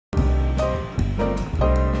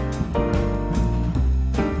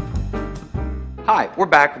Hi, we're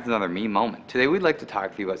back with another Me Moment. Today we'd like to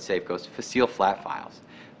talk to you about Safco's Facil flat files.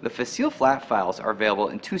 The Facil flat files are available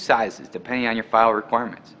in two sizes depending on your file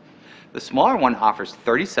requirements. The smaller one offers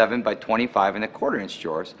 37 by 25 and a quarter inch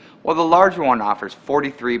drawers, while the larger one offers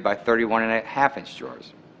 43 by 31 and a half inch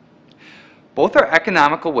drawers. Both are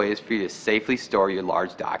economical ways for you to safely store your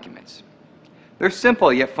large documents. They're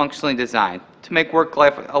simple yet functionally designed to make work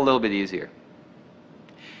life a little bit easier.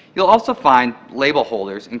 You'll also find label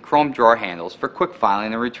holders and chrome drawer handles for quick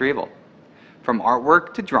filing and retrieval. From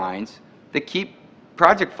artwork to drawings, they keep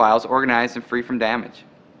project files organized and free from damage.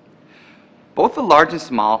 Both the large and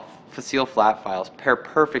small Facil flat files pair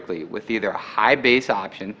perfectly with either a high base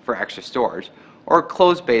option for extra storage or a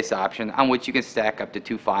closed base option on which you can stack up to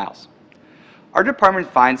 2 files. Our department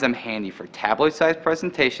finds them handy for tabloid-sized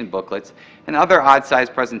presentation booklets and other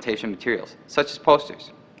odd-sized presentation materials, such as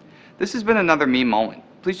posters. This has been another Me Moment.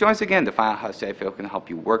 Please join us again to find out how Safco can help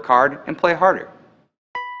you work hard and play harder.